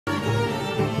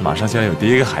马上就要有第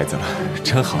一个孩子了，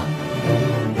真好。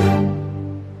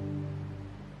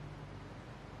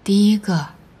第一个。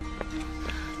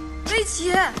魏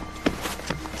琪，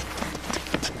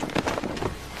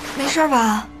没事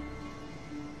吧？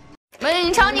文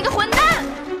颖超，你个混蛋！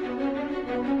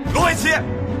罗伟琪，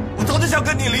我早就想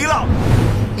跟你离了。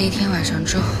那天晚上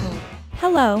之后。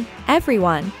Hello,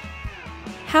 everyone.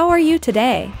 How are you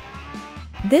today?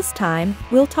 This time,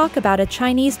 we'll talk about a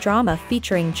Chinese drama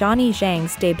featuring Johnny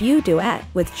Zhang's debut duet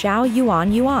with Zhao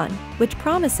Yuan Yuan, which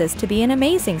promises to be an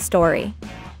amazing story.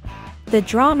 The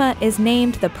drama is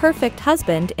named The Perfect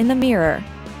Husband in the Mirror.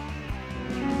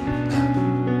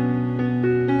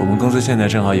 我们公司现在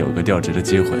正好有个调职的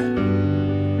机会，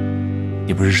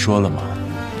你不是说了吗？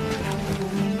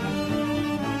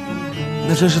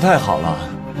那真是太好了。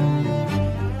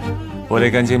 我得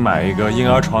赶紧买一个婴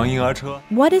儿床、婴儿车。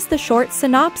What is the short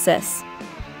synopsis?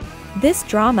 This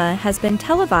drama has been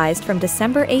televised from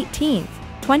December 18th,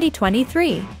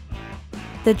 2023.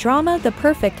 The drama The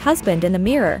Perfect Husband in the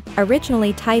Mirror,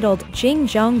 originally titled Jing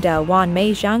Zhong De Wan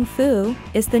Mei Zhang Fu,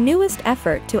 is the newest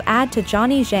effort to add to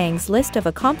Johnny Zhang's list of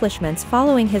accomplishments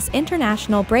following his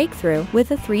international breakthrough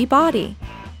with a 3-body.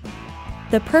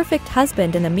 The Perfect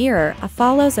Husband in the Mirror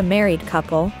follows a married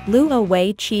couple, Luo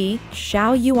Wei-chi,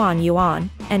 Zhao Yuan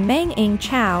Yuan, and Meng Ying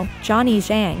Chao, Johnny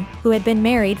Zhang, who had been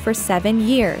married for 7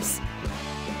 years.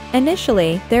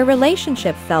 Initially, their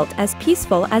relationship felt as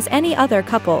peaceful as any other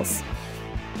couples.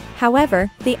 However,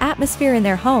 the atmosphere in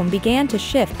their home began to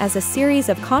shift as a series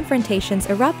of confrontations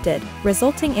erupted,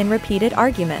 resulting in repeated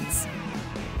arguments.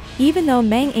 Even though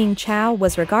Meng Ying Chao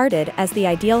was regarded as the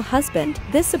ideal husband,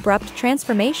 this abrupt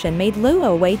transformation made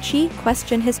Luo Wei-chi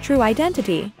question his true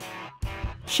identity.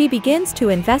 She begins to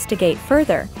investigate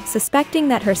further, suspecting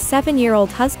that her 7-year-old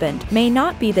husband may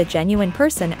not be the genuine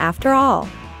person after all.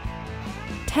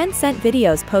 Tencent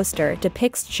Video's poster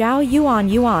depicts Zhao Yuan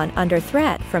Yuan under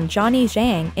threat from Johnny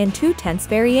Zhang in 2 tense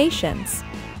variations.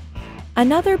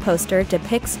 Another poster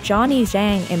depicts Johnny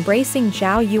Zhang embracing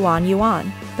Zhao Yuan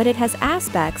Yuan, but it has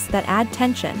aspects that add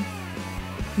tension.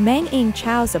 Meng Ying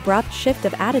Chao's abrupt shift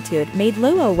of attitude made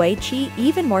Luo Wei-chi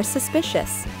even more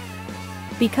suspicious.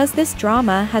 Because this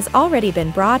drama has already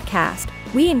been broadcast,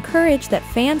 we encourage that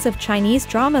fans of Chinese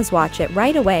dramas watch it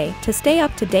right away to stay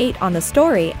up to date on the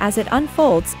story as it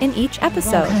unfolds in each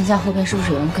episode. 看一下后边是不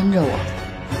是有人跟着我？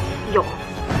有。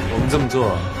我们这么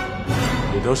做，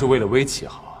也都是为了威奇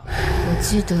好。我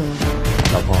记得。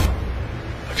老婆，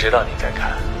我知道你在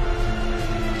看，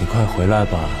你快回来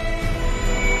吧。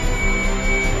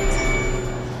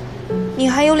你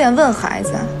还有脸问孩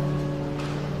子？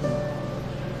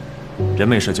人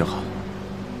没事就好。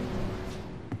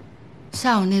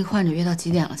下午那个患者约到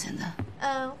几点了？现在？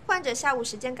患者下午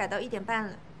时间改到1点半了。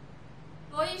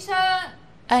罗医生，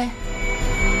哎。